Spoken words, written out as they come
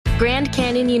Grand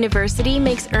Canyon University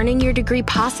makes earning your degree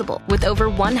possible with over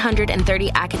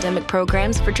 130 academic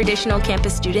programs for traditional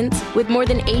campus students with more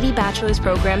than 80 bachelor's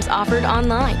programs offered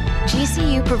online.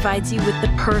 GCU provides you with the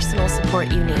personal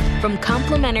support you need, from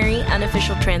complimentary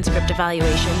unofficial transcript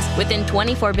evaluations within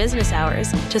 24 business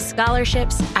hours to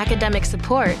scholarships, academic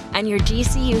support, and your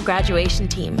GCU graduation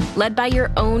team, led by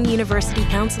your own university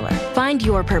counselor. Find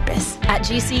your purpose at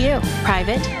GCU.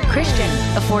 Private, Christian,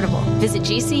 affordable. Visit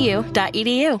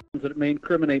gcu.edu. That may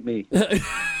incriminate me.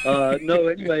 No,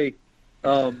 anyway,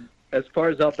 as far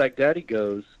as Al-Baghdadi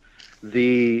goes,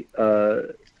 the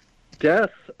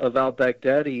death of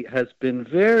Al-Baghdadi has been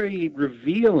very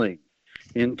revealing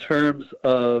in terms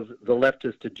of the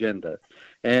leftist agenda.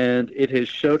 And it has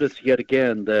showed us yet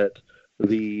again that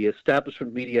the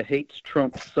establishment media hates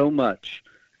Trump so much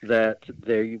that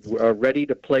they are ready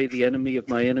to play the enemy of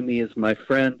my enemy as my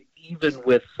friend, even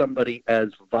with somebody as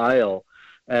vile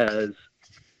as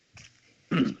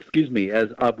as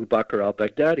Abu Bakr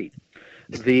al-Baghdadi.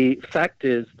 The fact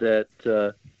is that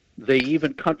they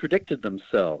even contradicted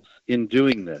themselves in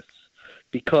doing this,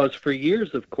 because for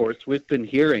years, of course, we've been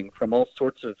hearing from all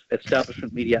sorts of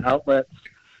establishment media outlets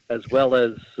as well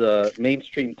as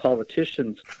mainstream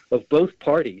politicians of both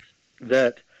parties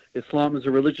that Islam is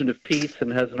a religion of peace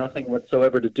and has nothing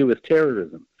whatsoever to do with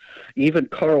terrorism. Even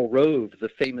Karl Rove, the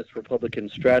famous Republican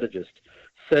strategist,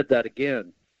 said that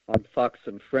again on Fox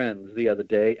and Friends the other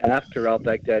day after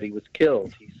al-Baghdadi was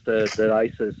killed. He said that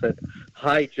ISIS had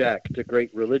hijacked a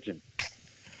great religion.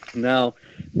 Now,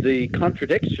 the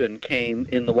contradiction came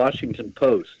in the Washington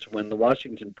Post when the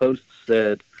Washington Post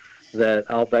said that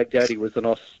al-Baghdadi was an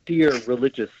austere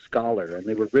religious scholar, and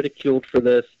they were ridiculed for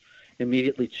this,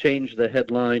 immediately changed the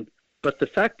headline. But the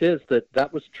fact is that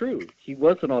that was true. He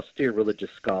was an austere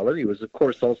religious scholar. He was, of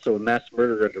course, also a mass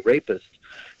murderer and a rapist.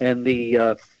 And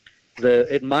the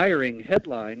admiring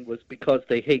headline was because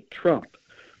they hate Trump.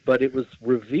 But it was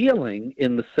revealing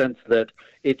in the sense that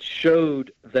it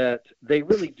showed that they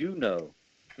really do know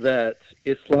that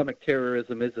Islamic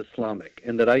terrorism is Islamic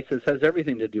and that ISIS has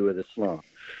everything to do with Islam,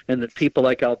 and that people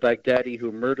like al-Baghdadi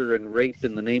who murder and rape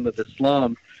in the name of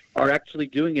Islam are actually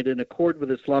doing it in accord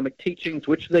with Islamic teachings,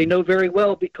 which they know very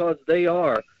well because they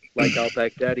are, like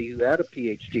al-Baghdadi, who had a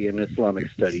PhD in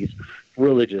Islamic studies,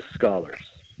 religious scholars.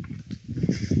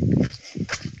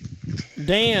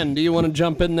 Dan, do you want to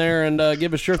jump in there and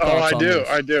give us your thoughts on this?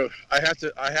 I do. I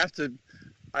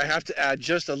have to add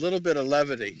just a little bit of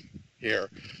levity here.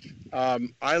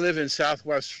 I live in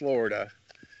Southwest Florida,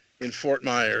 in Fort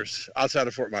Myers, outside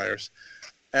of Fort Myers,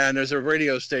 and there's a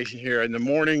radio station here. And the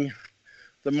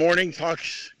morning talk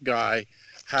guy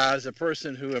has a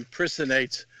person who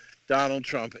impersonates Donald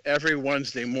Trump every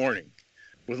Wednesday morning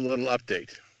with a little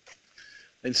update.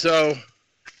 And so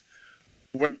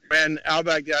when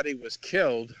al-Baghdadi was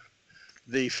killed,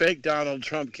 the fake Donald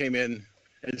Trump came in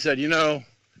and said, you know,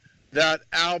 that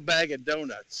al-bag of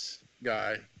donuts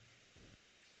guy,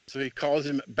 so he calls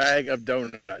him bag of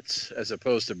donuts as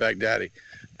opposed to Baghdadi.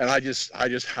 And I just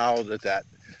howled at that.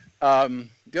 The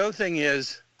other thing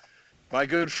is, my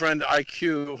good friend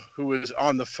IQ, who was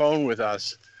on the phone with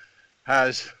us,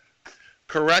 has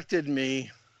corrected me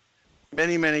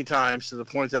many, many times to the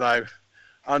point that I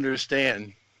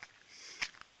understand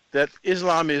that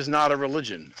Islam is not a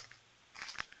religion.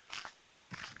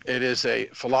 It is a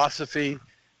philosophy,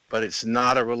 but it's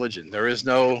not a religion. There is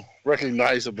no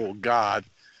recognizable God.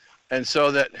 And so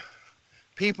that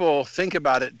people think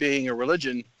about it being a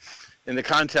religion in the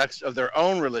context of their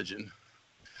own religion,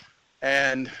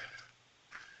 and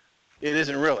it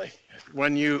isn't really.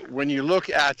 When you look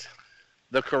at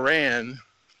the Quran,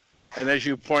 and as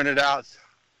you pointed out,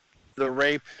 the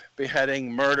rape,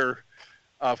 beheading, murder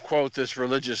of, quote, this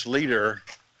religious leader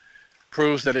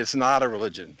proves that it's not a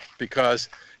religion, because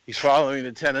he's following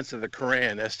the tenets of the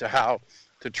Quran as to how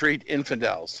to treat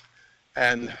infidels.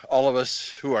 And all of us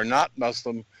who are not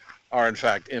Muslim are, in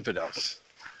fact, infidels.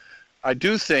 I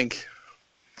do think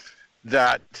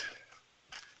that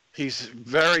he's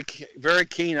very, very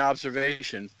keen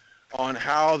observation on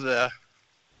how the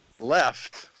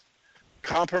left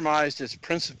compromised its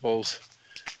principles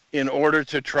in order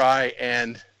to try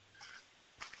and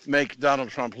make Donald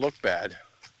Trump look bad.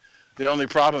 The only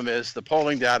problem is the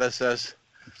polling data says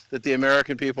that the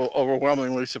American people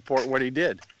overwhelmingly support what he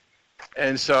did.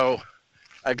 And so,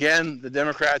 again, the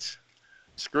Democrats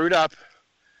screwed up,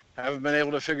 haven't been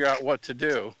able to figure out what to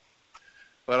do.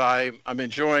 But I'm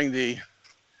enjoying the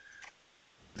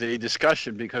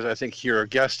discussion because I think your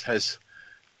guest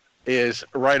is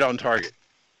right on target.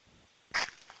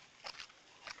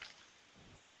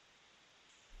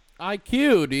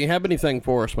 IQ, do you have anything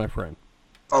for us, my friend?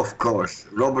 Of course,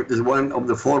 Robert is one of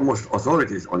the foremost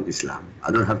authorities on Islam.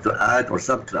 I don't have to add or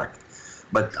subtract.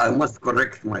 But I must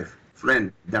correct my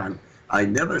friend Dan. I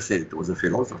never said it was a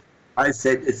philosophy. I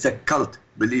said it's a cult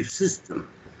belief system,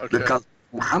 the cult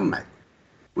of Muhammad,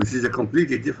 which is a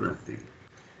completely different thing.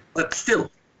 But still,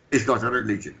 it's not a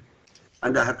religion.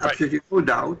 And I have absolutely no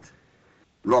doubt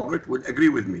Robert would agree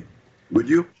with me. Would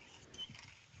you?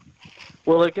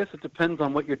 Well, I guess it depends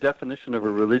on what your definition of a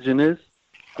religion is.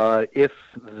 If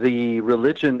a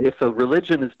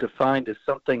religion is defined as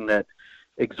something that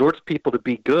exhorts people to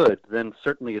be good, then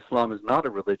certainly Islam is not a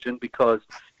religion, because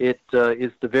it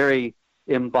is the very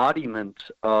embodiment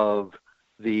of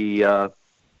the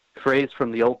phrase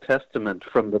from the Old Testament,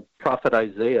 from the prophet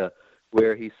Isaiah,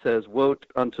 where he says, "Woe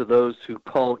unto those who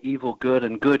call evil good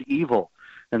and good evil."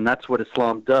 And that's what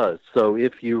Islam does. So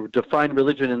if you define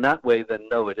religion in that way, then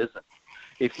no, it isn't.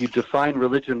 If you define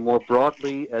religion more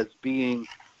broadly as being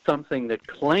something that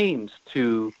claims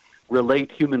to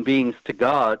relate human beings to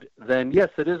God, then yes,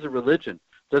 it is a religion.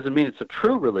 Doesn't mean it's a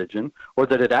true religion or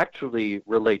that it actually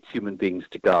relates human beings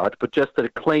to God, but just that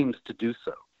it claims to do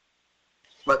so.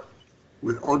 But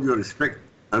with all due respect,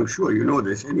 I'm sure you know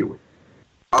this anyway.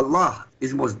 Allah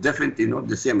is most definitely not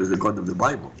the same as the God of the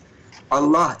Bible.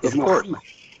 Allah is Muhammad.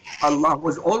 Allah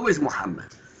was always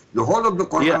Muhammad. The whole of the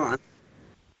Quran.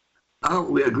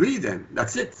 We agree then.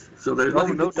 That's it. So there's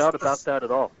no doubt about that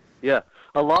at all. Yeah.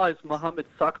 Allah is Muhammad's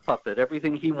sock puppet.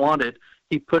 Everything he wanted,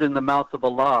 he put in the mouth of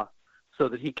Allah so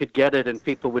that he could get it, and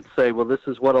people would say, well, this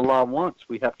is what Allah wants.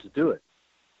 We have to do it.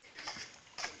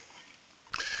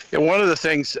 Yeah, one of the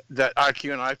things that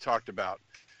IQ and I have talked about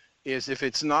is if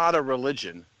it's not a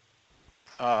religion,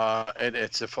 and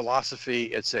it's a philosophy,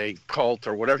 it's a cult,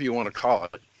 or whatever you want to call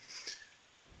it,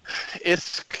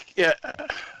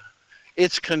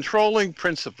 it's controlling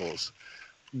principles.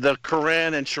 The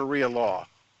Quran and Sharia law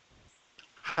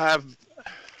have,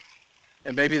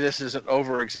 and maybe this is an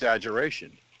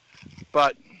over-exaggeration,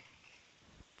 but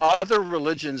other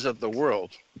religions of the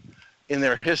world in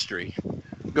their history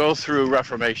go through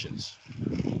reformations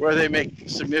where they make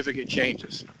significant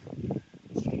changes.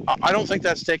 I don't think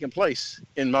that's taken place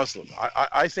in Muslim.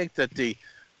 I think that the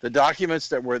documents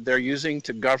that they're using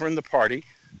to govern the party,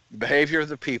 the behavior of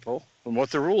the people, and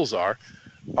what the rules are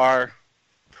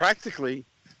practically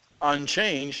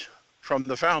unchanged from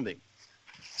the founding.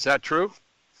 Is that true?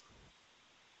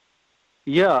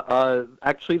 Yeah,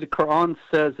 actually the Quran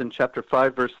says in chapter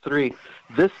 5, verse 3,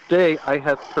 "This day I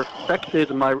have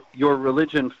perfected your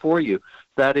religion for you."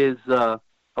 That is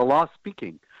Allah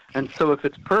speaking. And so if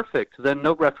it's perfect, then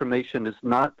no reformation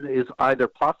is either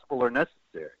possible or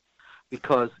necessary,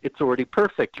 because it's already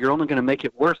perfect. You're only going to make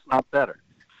it worse, not better.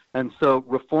 And so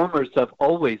reformers have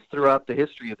always, throughout the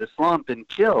history of Islam, been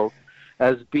killed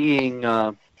as being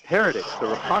heretics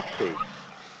or apostates.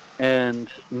 And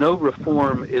no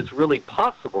reform is really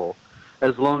possible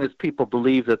as long as people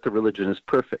believe that the religion is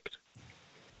perfect.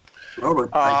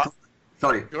 Robert,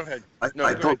 sorry. Go ahead.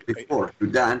 I talked before to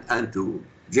Dan and to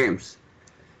James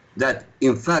that,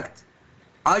 in fact,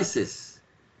 ISIS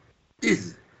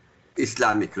is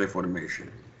Islamic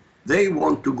Reformation. They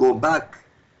want to go back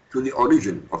to the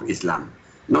origin of Islam,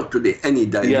 not to any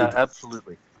diluted. Yeah,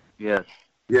 absolutely. Yes.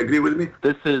 You agree with me?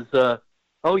 This is,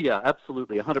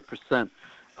 absolutely, 100%.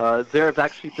 There have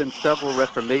actually been several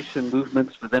Reformation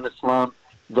movements within Islam.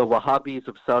 The Wahhabis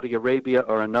of Saudi Arabia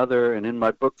are another, and in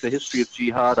my book, The History of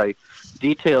Jihad, I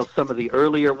detail some of the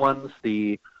earlier ones.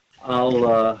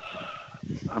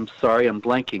 I'm sorry, I'm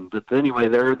blanking, but anyway,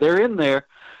 they're in there,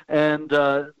 and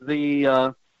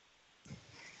the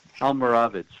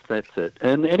Al-Muravids, that's it.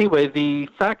 And anyway, the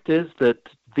fact is that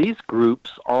these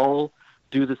groups all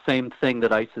do the same thing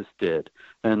that ISIS did,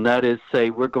 and that is say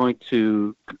we're going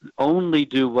to only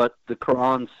do what the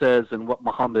Quran says and what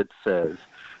Muhammad says.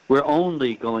 We're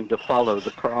only going to follow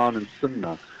the Quran and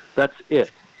Sunnah. That's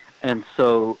it. And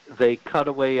so they cut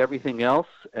away everything else,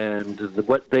 and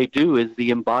what they do is the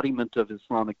embodiment of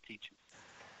Islamic teaching.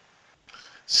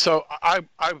 So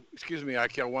excuse me, I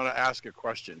want to ask a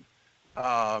question.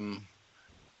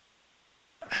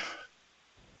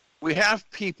 We have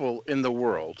people in the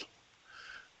world,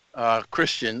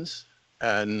 Christians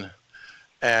and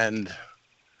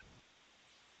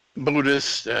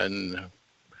Buddhists and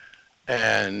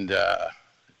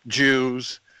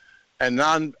Jews and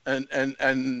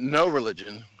no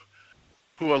religion,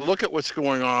 who will look at what's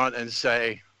going on and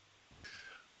say,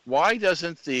 why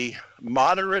doesn't the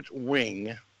moderate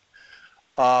wing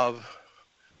of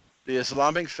the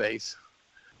Islamic faith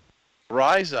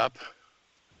rise up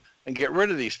and get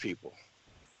rid of these people?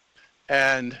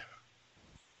 And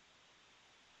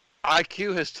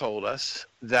IQ has told us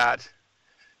that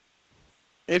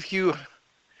if you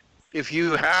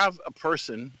have a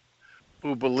person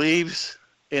who believes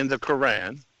in the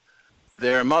Quran,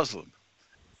 they're Muslim.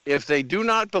 If they do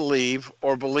not believe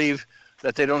or believe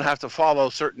that they don't have to follow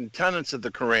certain tenets of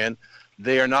the Quran,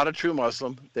 they are not a true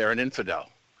Muslim, they're an infidel.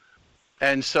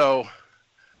 And so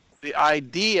the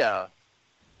idea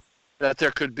that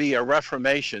there could be a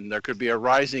reformation, there could be a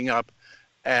rising up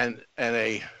and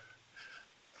a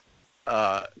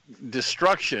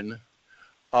destruction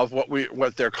of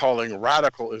what they're calling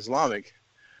radical Islamic,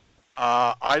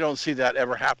 I don't see that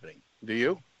ever happening. Do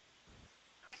you?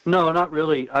 No, not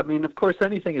really. I mean, of course,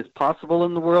 anything is possible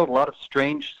in the world. A lot of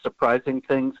strange, surprising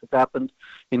things have happened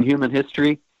in human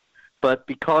history. But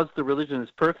because the religion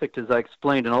is perfect, as I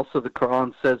explained, and also the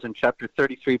Quran says in chapter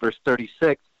 33, verse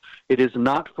 36, it is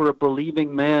not for a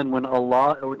believing man when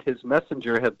Allah or his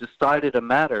messenger have decided a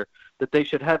matter that they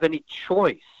should have any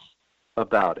choice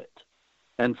about it.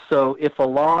 And so if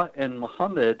Allah and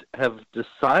Muhammad have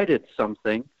decided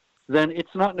something, then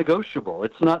it's not negotiable.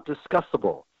 It's not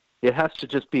discussable. It has to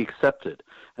just be accepted.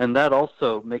 And that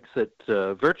also makes it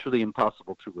virtually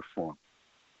impossible to reform.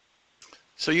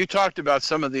 So you talked about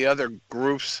some of the other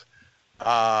groups,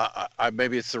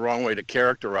 maybe it's the wrong way to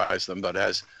characterize them, but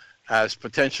as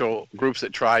potential groups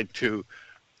that tried to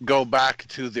go back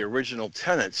to the original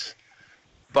tenets.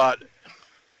 But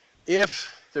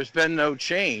if there's been no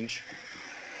change,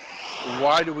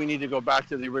 why do we need to go back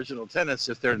to the original tenets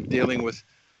if they're dealing with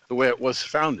the way it was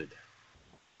founded?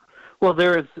 Well,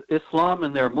 there is Islam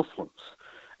and there are Muslims.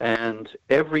 And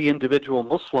every individual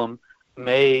Muslim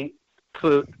may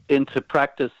put into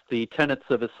practice the tenets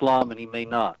of Islam and he may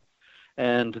not.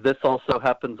 And this also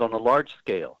happens on a large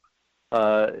scale.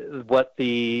 What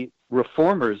the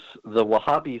reformers, the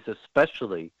Wahhabis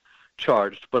especially,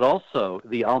 charged, but also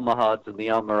the Almohads and the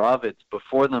Almoravids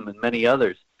before them and many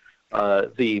others,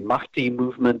 the Mahdi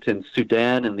movement in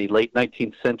Sudan in the late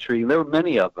 19th century, there were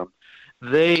many of them.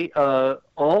 They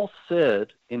all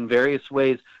said in various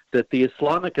ways that the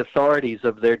Islamic authorities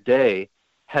of their day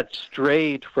had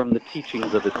strayed from the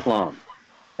teachings of Islam.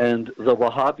 And the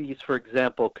Wahhabis, for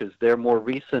example, because they're more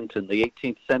recent in the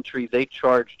 18th century, they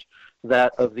charged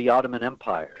that of the Ottoman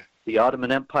Empire. The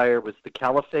Ottoman Empire was the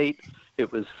caliphate.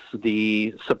 It was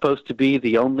supposed to be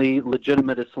the only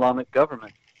legitimate Islamic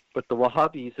government. But the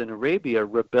Wahhabis in Arabia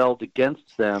rebelled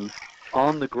against them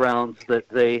on the grounds that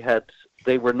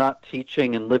they were not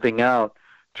teaching and living out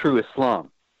true Islam.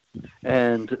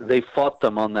 And they fought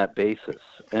them on that basis.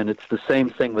 And it's the same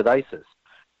thing with ISIS.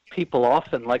 People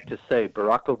often like to say,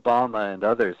 Barack Obama and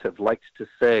others have liked to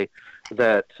say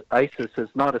that ISIS is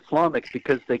not Islamic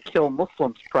because they kill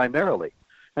Muslims primarily.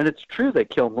 And it's true they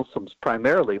kill Muslims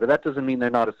primarily, but that doesn't mean they're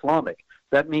not Islamic.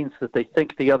 That means that they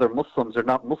think the other Muslims are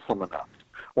not Muslim enough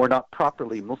or not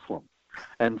properly Muslim.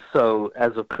 And so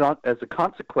as a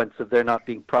consequence of their not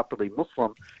being properly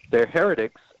Muslim, they're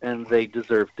heretics and they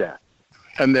deserve death.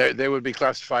 And they would be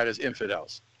classified as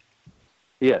infidels.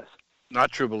 Yes.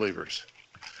 Not true believers.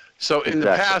 So in the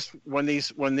past, when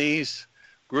these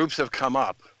groups have come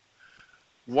up,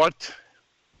 what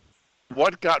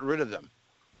got rid of them?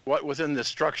 What within the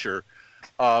structure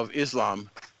of Islam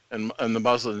and the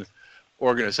Muslim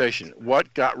organization,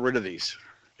 what got rid of these?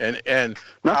 And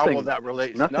how will that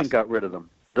relate? Nothing got rid of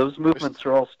them. Those movements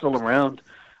are all still around.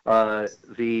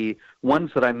 The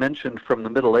ones that I mentioned from the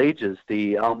Middle Ages,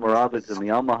 the Almoravids and the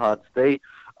Almohads, they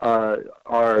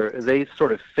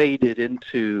sort of faded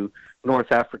into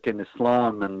North African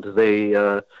Islam, and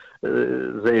I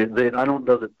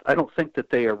don't think that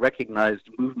they are recognized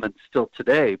movements still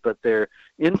today, but their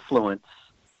influence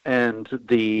and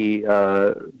the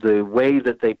way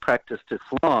that they practiced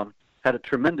Islam had a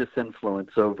tremendous influence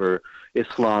over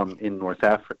Islam in North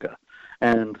Africa.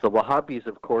 And the Wahhabis,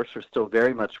 of course, are still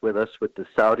very much with us, with the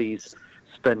Saudis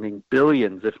spending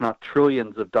billions, if not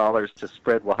trillions of dollars to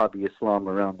spread Wahhabi Islam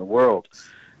around the world.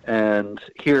 And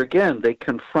here again, they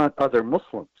confront other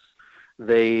Muslims.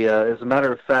 They, as a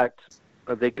matter of fact,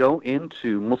 they go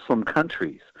into Muslim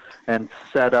countries and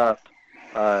set up,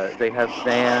 they have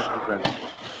vans and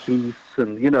booths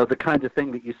and, the kind of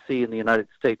thing that you see in the United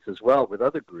States as well with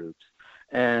other groups.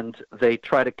 And they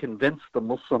try to convince the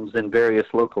Muslims in various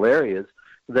local areas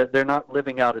that they're not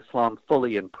living out Islam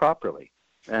fully and properly.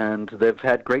 And they've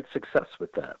had great success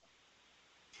with that.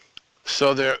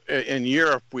 So there, in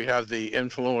Europe, we have the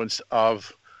influence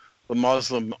of the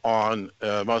Muslim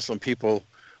people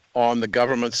on the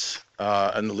governments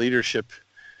and the leadership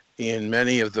in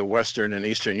many of the Western and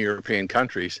Eastern European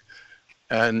countries.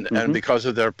 And because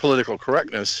of their political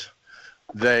correctness,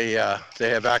 they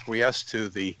have acquiesced to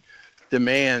the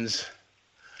demands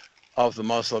of the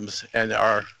Muslims and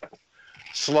are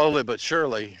slowly but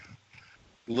surely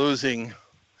losing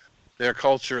their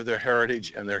culture, their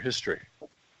heritage, and their history.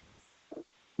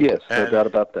 Yes, no doubt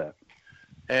about that.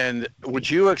 And would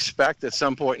you expect at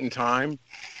some point in time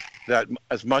that,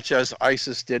 as much as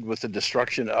ISIS did with the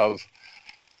destruction of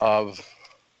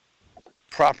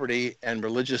property and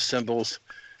religious symbols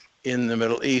in the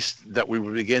Middle East, that we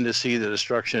would begin to see the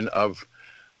destruction of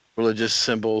religious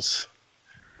symbols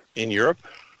in Europe?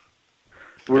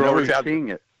 We're already seeing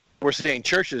it. We're seeing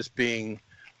churches being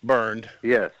burned.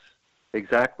 Yes,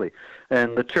 exactly.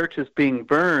 And the churches being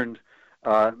burned,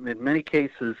 in many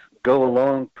cases, go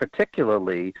along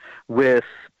particularly with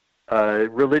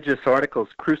religious articles,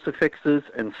 crucifixes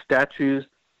and statues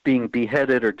being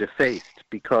beheaded or defaced,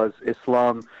 because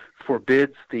Islam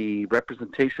forbids the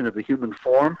representation of the human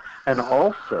form, and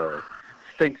also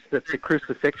thinks that the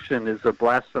crucifixion is a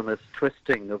blasphemous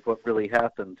twisting of what really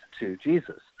happened to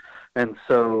Jesus. And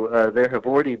so there's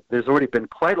already been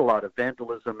quite a lot of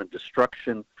vandalism and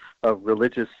destruction of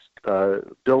religious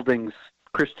buildings,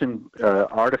 Christian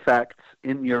artifacts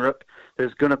in Europe.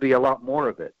 There's going to be a lot more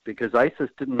of it, because ISIS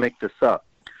didn't make this up.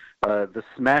 The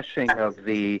smashing of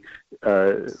the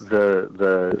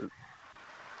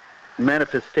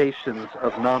manifestations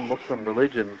of non-Muslim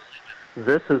religions,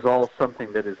 this is all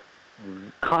something that is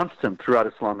constant throughout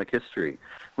Islamic history.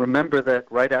 Remember that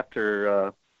right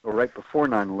after, or right before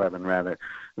 9/11 rather,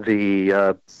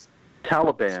 the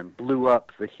Taliban blew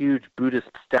up the huge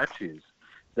Buddhist statues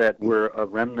that were a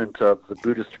remnant of the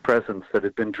Buddhist presence that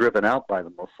had been driven out by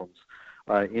the Muslims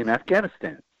in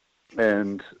Afghanistan.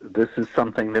 And this is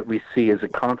something that we see as a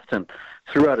constant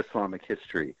throughout Islamic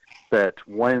history, that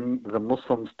when the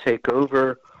Muslims take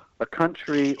over a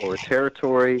country or a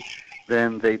territory,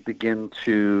 then they begin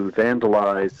to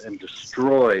vandalize and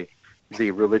destroy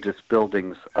the religious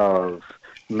buildings of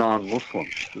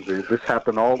non-Muslims. This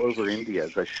happened all over India,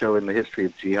 as I show in the history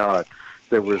of jihad.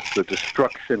 There was the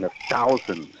destruction of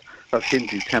thousands of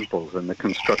Hindu temples and the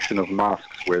construction of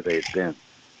mosques where they had been.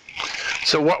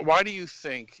 So why do you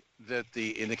think that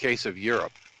in the case of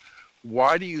Europe,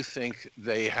 why do you think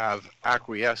they have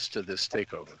acquiesced to this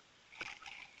takeover?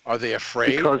 Are they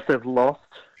afraid? Because they've lost.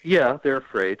 Yeah, they're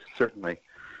afraid, certainly.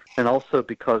 And also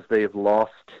because they have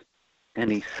lost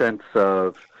any sense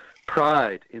of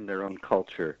pride in their own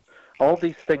culture. All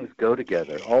these things go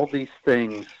together. All these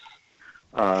things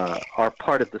are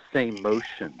part of the same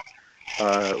motion.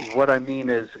 What I mean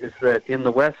is that in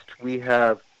the West we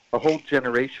have a whole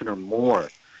generation or more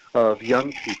of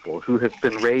young people who have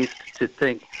been raised to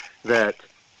think that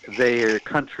their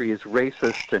country is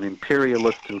racist and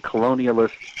imperialist and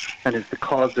colonialist and is the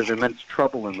cause of immense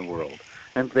trouble in the world.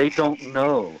 And they don't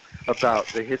know about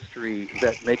the history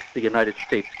that makes the United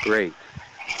States great.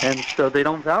 And so they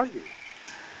don't value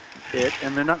it,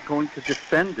 and they're not going to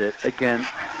defend it against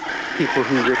people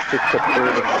who wish to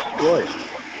subvert and destroy it.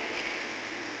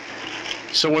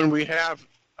 So when we have,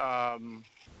 how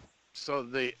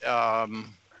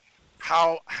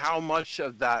much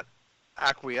of that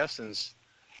acquiescence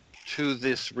to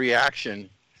this reaction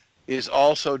is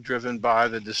also driven by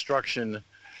the destruction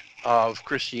of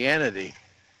Christianity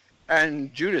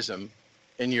and Judaism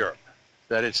in Europe,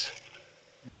 that it's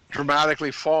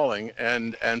dramatically falling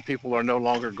and people are no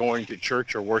longer going to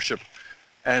church or worship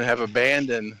and have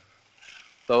abandoned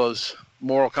those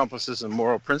moral compasses and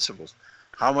moral principles?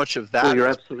 How much of that? Well, you're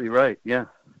absolutely right, yeah.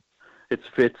 It's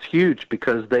huge,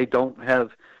 because they don't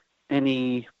have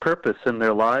any purpose in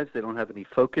their lives. They don't have any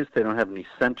focus. They don't have any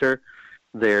center.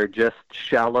 They're just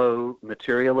shallow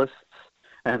materialists.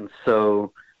 And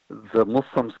so the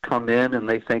Muslims come in and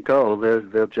they think, oh,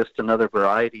 they're just another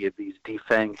variety of these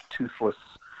defanged, toothless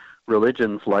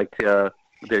religions like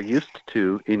they're used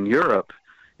to in Europe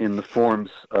in the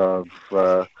forms of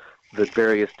the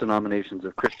various denominations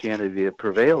of Christianity that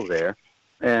prevail there.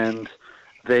 And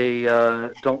they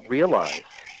don't realize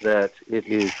that it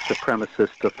is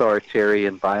supremacist,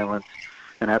 authoritarian, violent,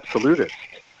 and absolutist.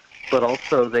 But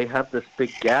also they have this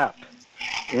big gap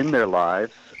in their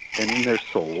lives and in their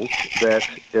souls that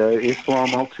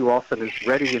Islam all too often is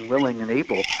ready and willing and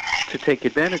able to take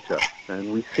advantage of.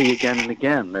 And we see again and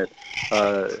again that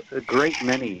a great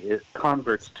many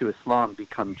converts to Islam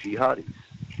become jihadis.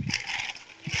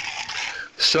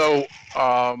 So,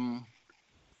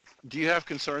 do you have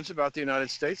concerns about the United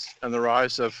States and the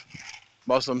rise of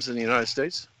Muslims in the United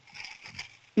States?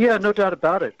 Yeah, no doubt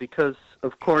about it, because,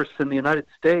 of course, in the United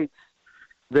States,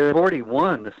 they've already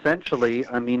won, essentially.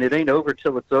 I mean, it ain't over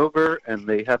till it's over, and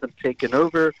they haven't taken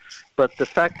over. But the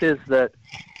fact is that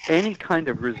any kind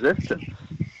of resistance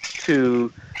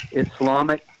to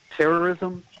Islamic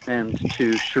terrorism and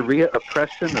to Sharia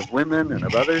oppression of women and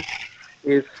of others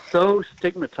is so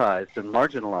stigmatized and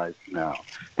marginalized now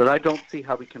that I don't see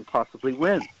how we can possibly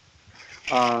win.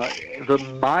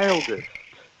 The mildest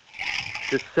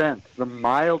dissent, the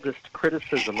mildest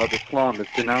criticism of Islam is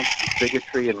denounced as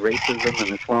bigotry and racism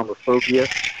and Islamophobia.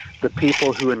 The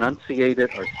people who enunciate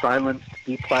it are silenced,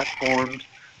 deplatformed,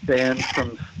 banned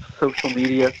from social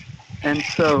media. And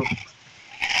so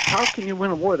how can you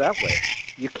win a war that way?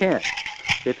 You can't.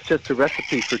 It's just a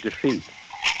recipe for defeat.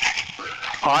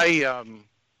 I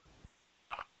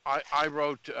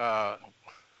wrote a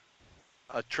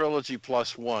trilogy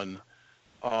plus one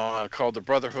called The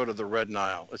Brotherhood of the Red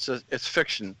Nile. It's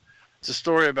fiction. It's a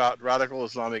story about radical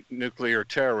Islamic nuclear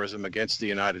terrorism against the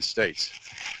United States.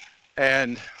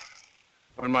 And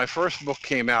when my first book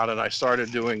came out and I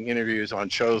started doing interviews on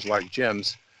shows like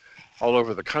Jim's all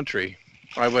over the country,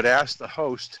 I would ask the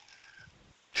host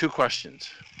two questions.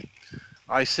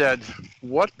 I said,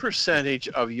 what percentage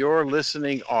of your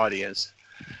listening audience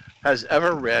has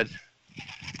ever read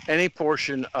any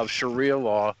portion of Sharia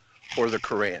law or the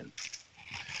Quran?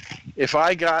 If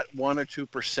I got 1 or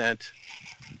 2%,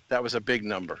 that was a big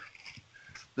number.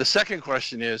 The second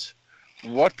question is,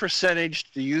 what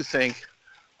percentage do you think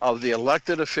of the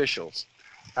elected officials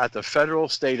at the federal,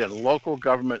 state, and local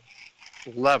government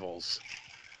levels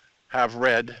have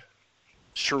read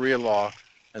Sharia law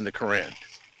and the Quran?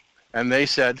 And they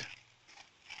said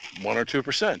 1 or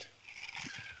 2%.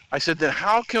 I said, then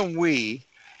how can we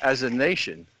as a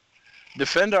nation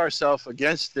defend ourselves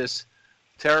against this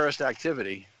terrorist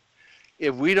activity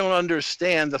if we don't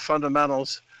understand the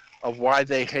fundamentals of why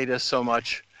they hate us so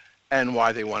much and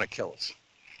why they want to kill us?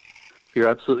 You're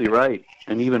absolutely right.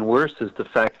 And even worse is the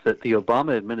fact that the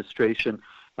Obama administration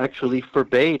actually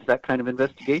forbade that kind of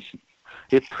investigation.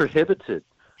 It prohibited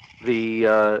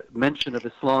the mention of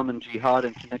Islam and jihad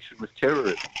in connection with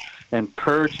terrorism and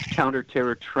purged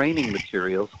counter-terror training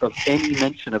materials of any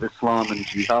mention of Islam and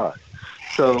jihad.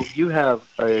 So you have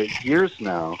years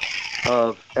now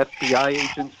of FBI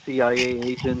agents, CIA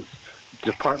agents,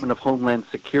 Department of Homeland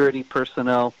Security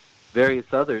personnel, various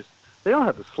others. They don't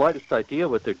have the slightest idea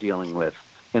what they're dealing with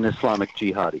in Islamic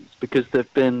jihadis because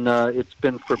they've been it's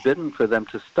been forbidden for them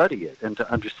to study it and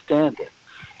to understand it.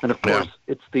 And of course,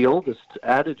 it's the oldest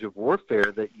adage of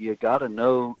warfare that you have to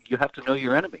know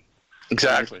your enemy.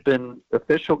 Exactly. And it's been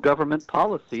official government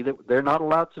policy that they're not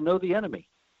allowed to know the enemy.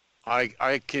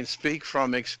 I can speak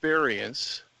from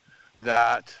experience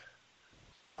that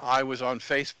I was on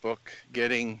Facebook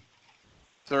getting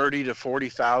 30 to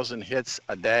 40,000 hits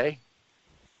a day,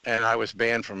 and I was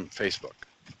banned from Facebook.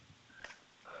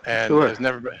 And Sure. I've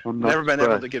never been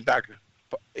able to get back.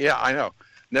 Yeah, I know.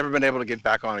 Never been able to get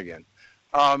back on again.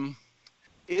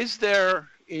 Is there,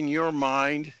 in your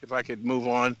mind, if I could move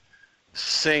on,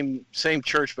 same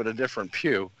church but a different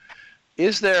pew,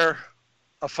 is there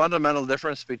a fundamental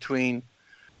difference between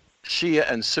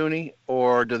Shia and Sunni,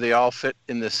 or do they all fit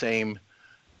in the same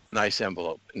nice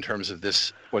envelope in terms of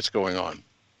this, what's going on?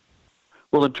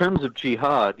 Well, in terms of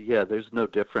jihad, yeah, there's no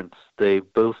difference. They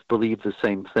both believe the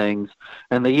same things,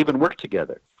 and they even work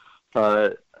together.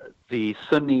 The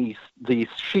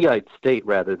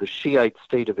Shiite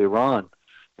state of Iran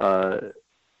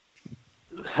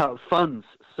funds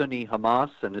Sunni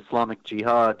Hamas and Islamic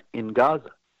Jihad in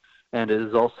Gaza, and it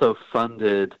has also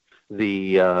funded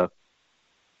the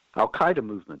Al-Qaeda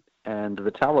movement and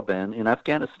the Taliban in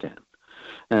Afghanistan.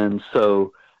 And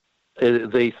so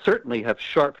they certainly have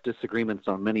sharp disagreements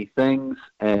on many things,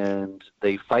 and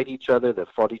they fight each other. They've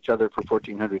fought each other for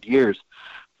 1,400 years.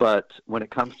 But when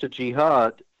it comes to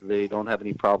jihad, they don't have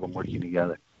any problem working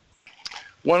together.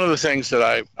 One of the things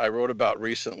that I wrote about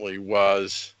recently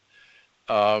was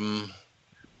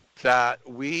that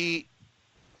we,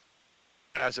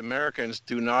 as Americans,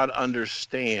 do not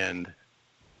understand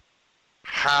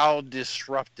how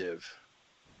disruptive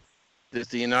that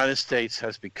the United States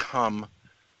has become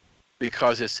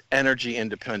because it's energy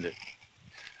independent.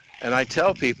 And I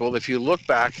tell people, if you look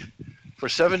back, for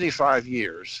 75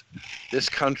 years, this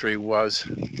country was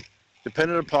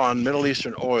dependent upon Middle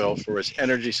Eastern oil for its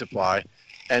energy supply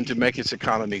and to make its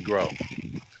economy grow.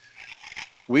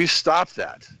 We've stopped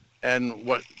that. And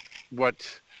what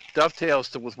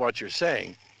dovetails with what you're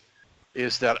saying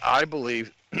is that I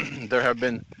believe there have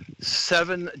been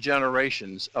 7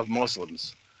 generations of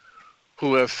Muslims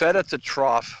who have fed at the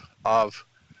trough of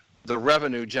the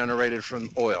revenue generated from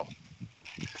oil.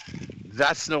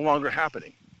 That's no longer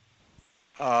happening.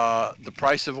 The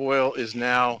price of oil is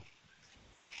now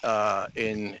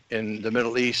in the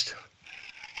Middle East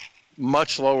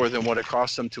much lower than what it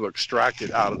costs them to extract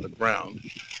it out of the ground.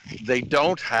 They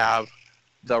don't have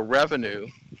the revenue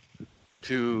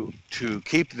to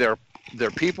keep their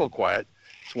people quiet,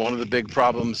 It's one of the big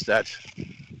problems that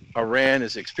Iran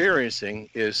is experiencing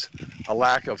is a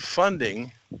lack of funding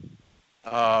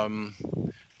from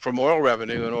oil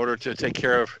revenue in order to take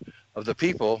care of the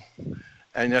people.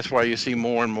 And that's why you see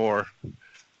more and more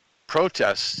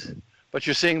protests. But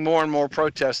you're seeing more and more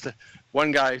protests.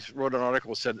 One guy wrote an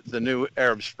article, said the new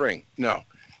Arab Spring. No,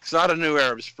 it's not a new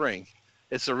Arab Spring.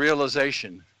 It's a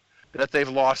realization that they've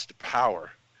lost power.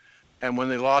 And when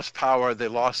they lost power, they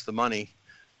lost the money,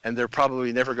 and they're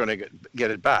probably never going to get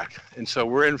it back. And so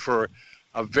we're in for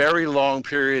a very long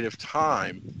period of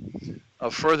time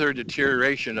of further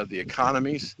deterioration of the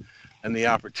economies and the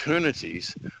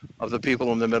opportunities of the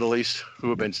people in the Middle East who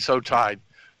have been so tied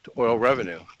to oil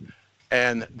revenue.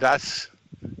 And that's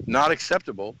not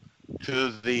acceptable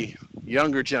to the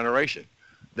younger generation.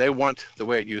 They want the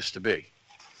way it used to be.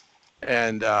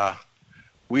 And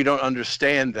we don't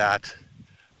understand that.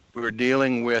 We're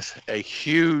dealing with a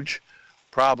huge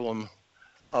problem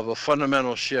of a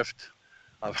fundamental shift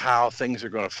of how things are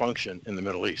going to function in the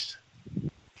Middle East.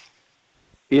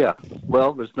 Yeah,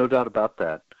 well, there's no doubt about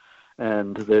that.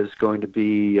 And there's going to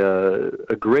be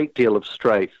a great deal of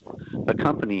strife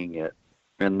accompanying it.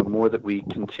 And the more that we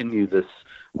continue this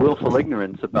willful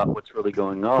ignorance about what's really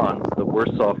going on, the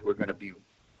worse off we're going to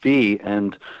be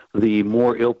and the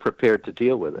more ill-prepared to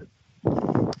deal with it.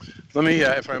 Let me,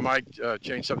 if I might,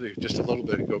 change something just a little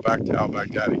bit and go back to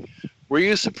Al-Baghdadi. Were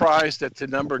you surprised that the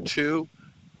number 2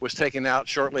 was taken out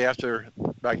shortly after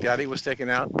Baghdadi was taken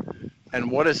out? And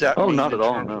what does that mean? Oh, not at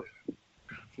all, no.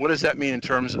 What does that mean in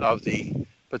terms of the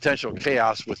potential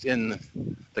chaos within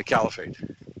the caliphate?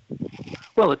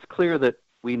 Well, it's clear that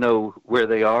we know where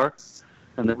they are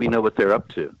and that we know what they're up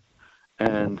to.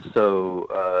 And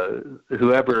so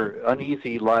whoever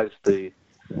uneasy lies the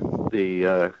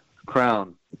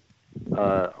crown,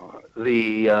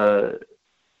 the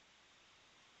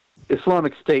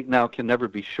Islamic State now can never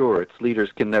be sure, its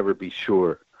leaders can never be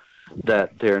sure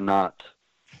that they're not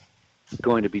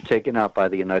going to be taken out by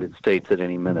the United States at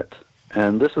any minute.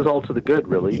 And this is all to the good,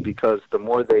 really, because the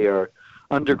more they are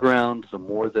underground, the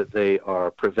more that they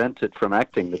are prevented from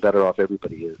acting, the better off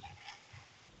everybody is.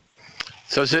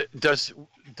 So does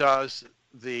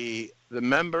the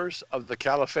members of the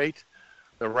caliphate,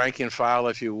 the rank and file,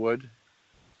 if you would,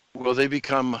 will they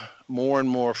become more and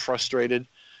more frustrated?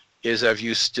 As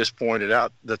you just pointed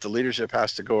out, that the leadership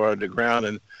has to go underground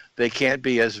and they can't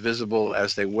be as visible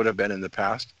as they would have been in the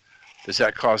past? Does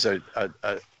that cause a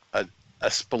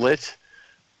split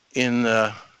in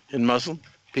Muslim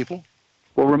people?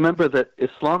 Well, remember that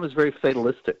Islam is very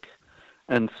fatalistic,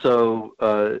 and so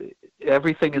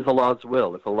everything is Allah's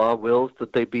will. If Allah wills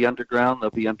that they be underground,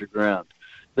 they'll be underground.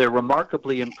 They're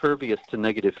remarkably impervious to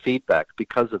negative feedback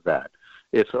because of that.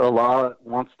 If Allah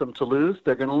wants them to lose,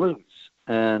 they're going to lose,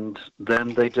 and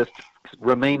then they just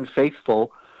remain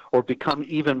faithful or become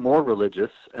even more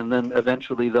religious, and then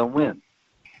eventually they'll win.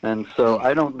 And so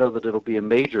I don't know that it'll be a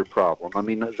major problem. I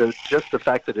mean, just the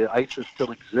fact that ISIS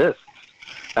still exists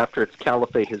after its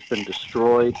caliphate has been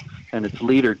destroyed and its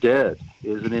leader dead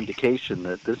is an indication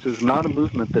that this is not a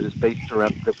movement that was based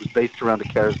around a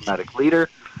charismatic leader,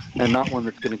 and not one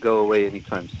that's going to go away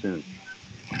anytime soon.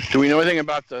 Do we know anything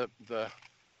about the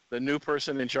new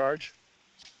person in charge?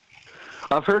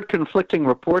 I've heard conflicting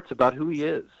reports about who he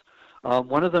is.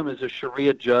 One of them is a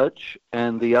Sharia judge,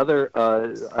 and the other,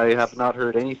 I have not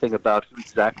heard anything about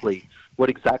what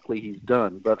exactly he's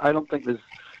done. But I don't think there's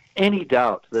any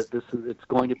doubt that it's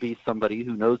going to be somebody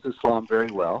who knows Islam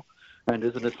very well and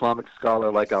is an Islamic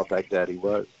scholar like Al-Baghdadi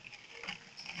was.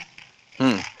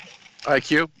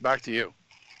 IQ, back to you.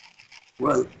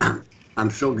 Well, I'm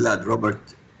so glad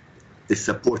Robert is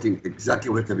supporting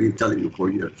exactly what I've been telling you for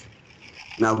years.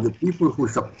 Now, the people who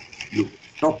stop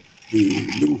the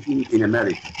linking in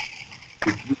America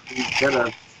between terror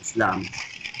and Islam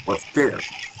was CAIR,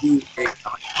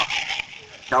 C-A-I-R,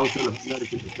 Council of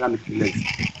American Islamic Relations.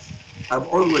 I've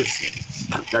always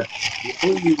said that the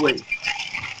only way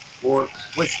for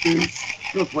Western,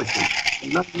 not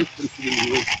Muslim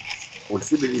civilizations or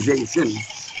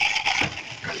civilizations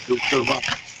to survive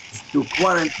is to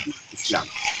quarantine Islam.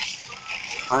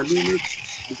 I mean it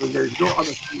because there is no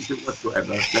other solution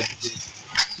whatsoever.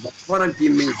 But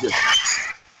quarantine means this.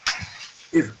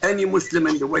 If any Muslim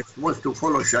in the West wants to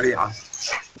follow Sharia,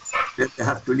 then they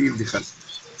have to leave the country.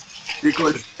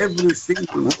 Because every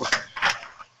single Muslim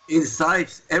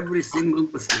incites every single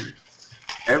Muslim,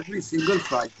 every single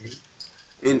Friday,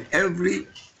 in every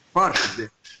part of it,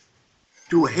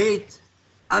 to hate,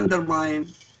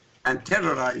 undermine, and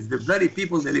terrorize the very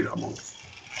people they live amongst.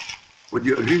 Would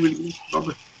you agree with me,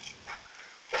 Robert?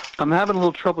 I'm having a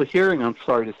little trouble hearing, I'm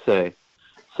sorry to say.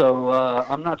 So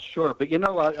I'm not sure. But,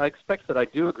 I expect that I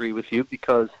do agree with you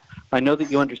because I know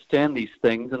that you understand these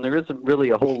things, and there isn't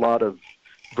really a whole lot of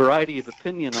variety of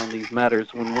opinion on these matters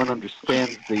when one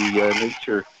understands the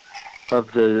nature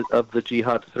of the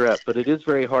jihad threat. But it is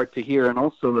very hard to hear. And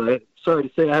also, sorry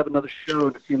to say, I have another show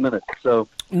in a few minutes. So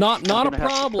not a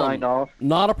problem.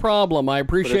 Not a problem. I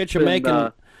appreciate you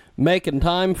making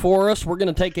time for us. We're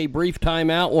going to take a brief time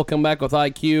out. We'll come back with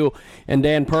IQ and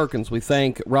Dan Perkins. We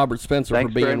thank Robert Spencer for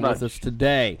being with us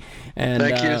today. And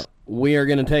thank you. We are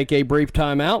going to take a brief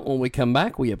time out. When we come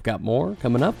back, we have got more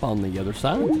coming up on the other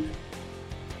side.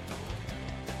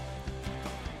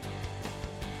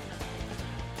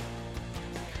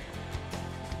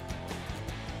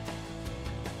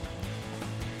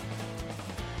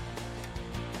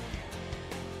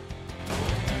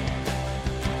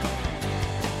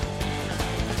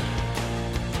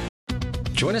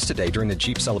 Join us today during the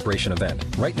Jeep Celebration event.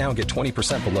 Right now, get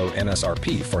 20% below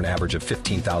MSRP for an average of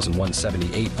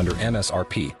 $15,178 under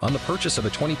MSRP on the purchase of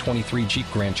a 2023 Jeep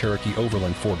Grand Cherokee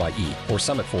Overland 4xE or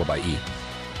Summit 4xE.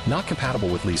 Not compatible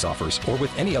with lease offers or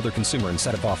with any other consumer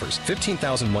incentive offers.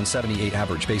 $15,178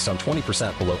 average based on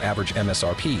 20% below average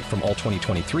MSRP from all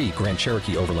 2023 Grand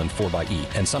Cherokee Overland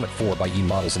 4xE and Summit 4xE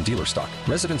models in dealer stock.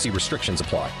 Residency restrictions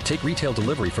apply. Take retail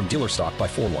delivery from dealer stock by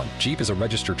 4/1. Jeep is a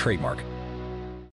registered trademark.